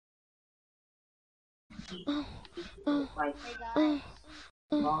Like, Hey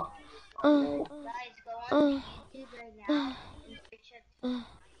guys, well, guys, go on YouTube right now and search up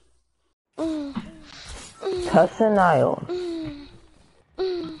Tussanile.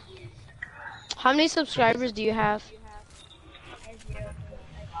 How many subscribers do you have?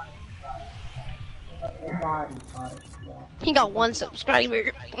 zero. He got 1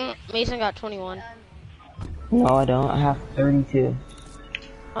 subscriber. Mason got 21. No, I don't. I have 32.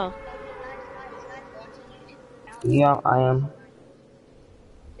 Oh. Okay, guys, go onto YouTube now. Yeah, I am.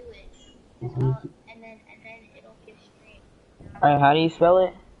 Do it. And then it'll give stream. Alright, how do you spell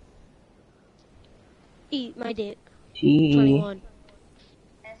it? Eat my dick. T 21.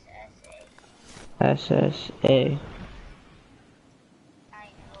 SSA.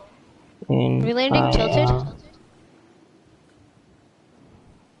 We landing tilted?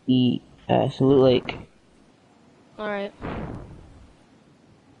 ES Loot Lake. Alright.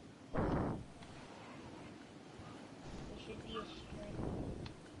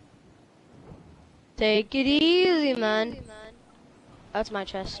 Take it easy, man. That's my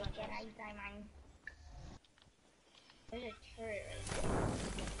chest. There's a turret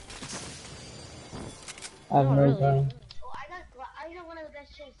I have no really. gun. Oh, I got one of the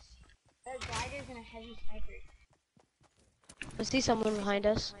best chests. Gliders and a heavy sniper. I see someone behind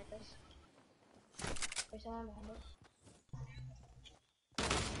us. There's someone behind us.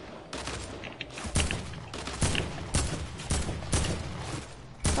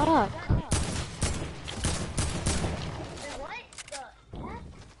 Fuck.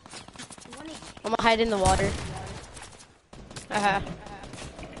 I'm gonna hide in the water. They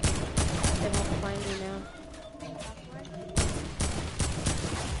won't find me now.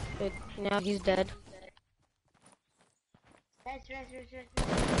 Good. Now he's dead.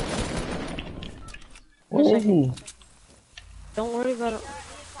 Where is he? Don't worry about it.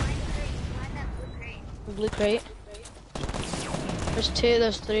 Blue crate. There's 2,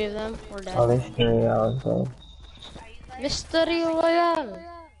 there's 3 of them. We're dead. Oh, there's 3. I was like. Mystery Royale.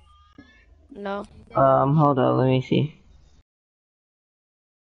 No. Hold on, let me see.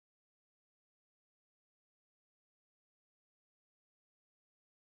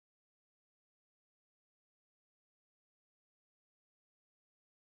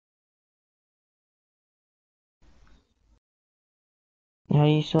 How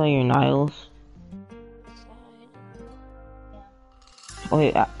do you spell your Niles?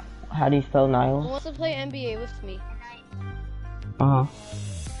 Wait, how do you spell Who Niles? wants to play NBA with me?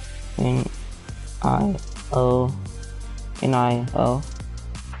 N-I-O.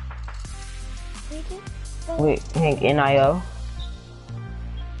 Wait, Hank, N-I-O?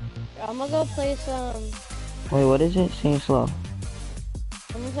 I'm gonna go play some. Wait, what is it? Sing slow.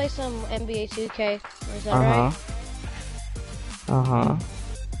 I'm gonna play some NBA 2K. Is that right?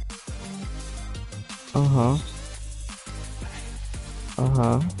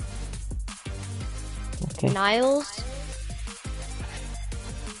 Okay. Niles.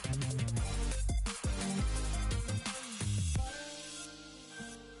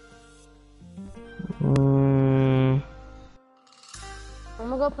 I'm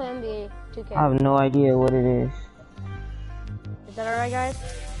gonna go play NBA 2K. I have no idea what it is. Is that alright, guys?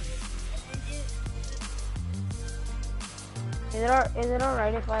 Is it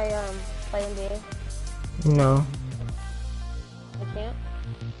alright if I play NBA? No. I can't.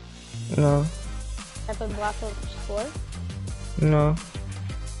 No. I play Black Ops 4. No.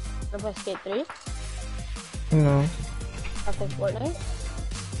 I play Skate 3. No. I play Fortnite.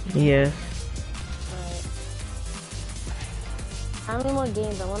 Yes. Alright. How many more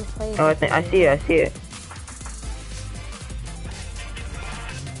games? I want to play. Oh, I see it. I see it.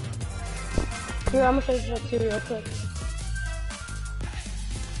 Here, I'm gonna show you two real quick.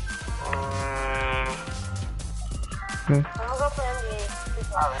 I'm gonna go play NBA.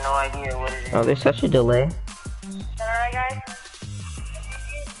 I have no idea what it is. Oh, there's such a delay. Is that alright, guys?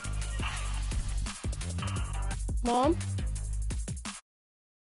 Mom?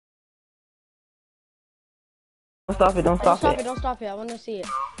 Don't stop it. Don't stop it. Don't stop it. I want to see it.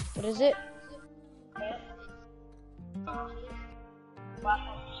 What is it?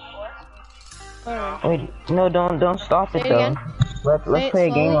 Alright. Wait, no, don't stop it Say it though. again. Let's play a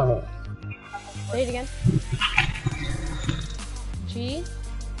game on it. Say it again. G.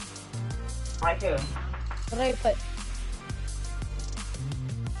 Right here. What did I put?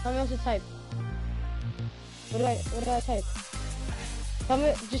 Tell me what to type. What do I type?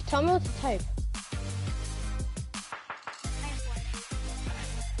 Just tell me what to type.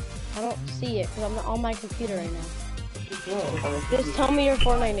 I don't see it because I'm not on my computer right now. Just tell me your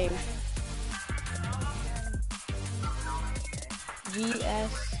Fortnite name.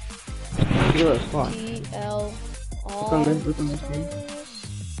 GSTALLSTARS. GSL Look on this screen.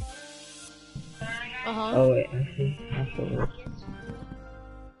 Uh-huh. Oh wait, I see.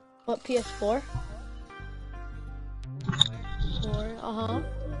 What, PS4? 4, uh-huh.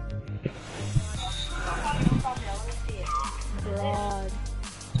 Broad.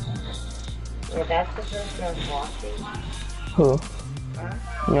 Yeah, that's the person I was watching. Who? Huh?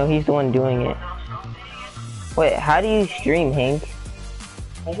 No, he's the one doing it. Wait, how do you stream, Hank?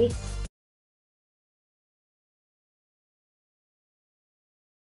 Maybe.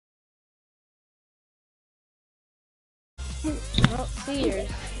 I don't see yours.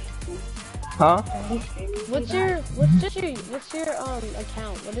 Huh? What's your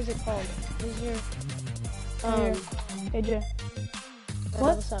account? What is it called? What is your AJ?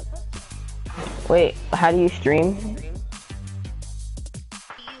 What? What's up? Wait, how do you stream?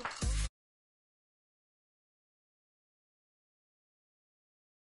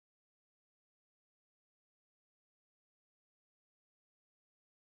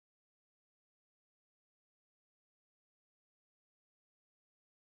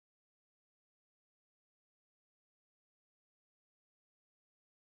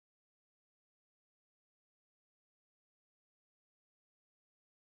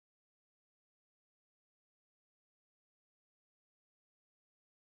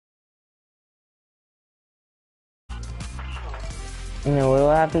 You know what do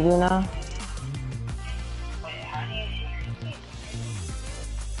I have to do now?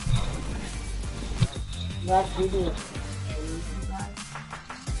 That video.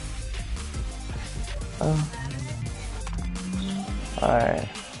 Oh. Alright.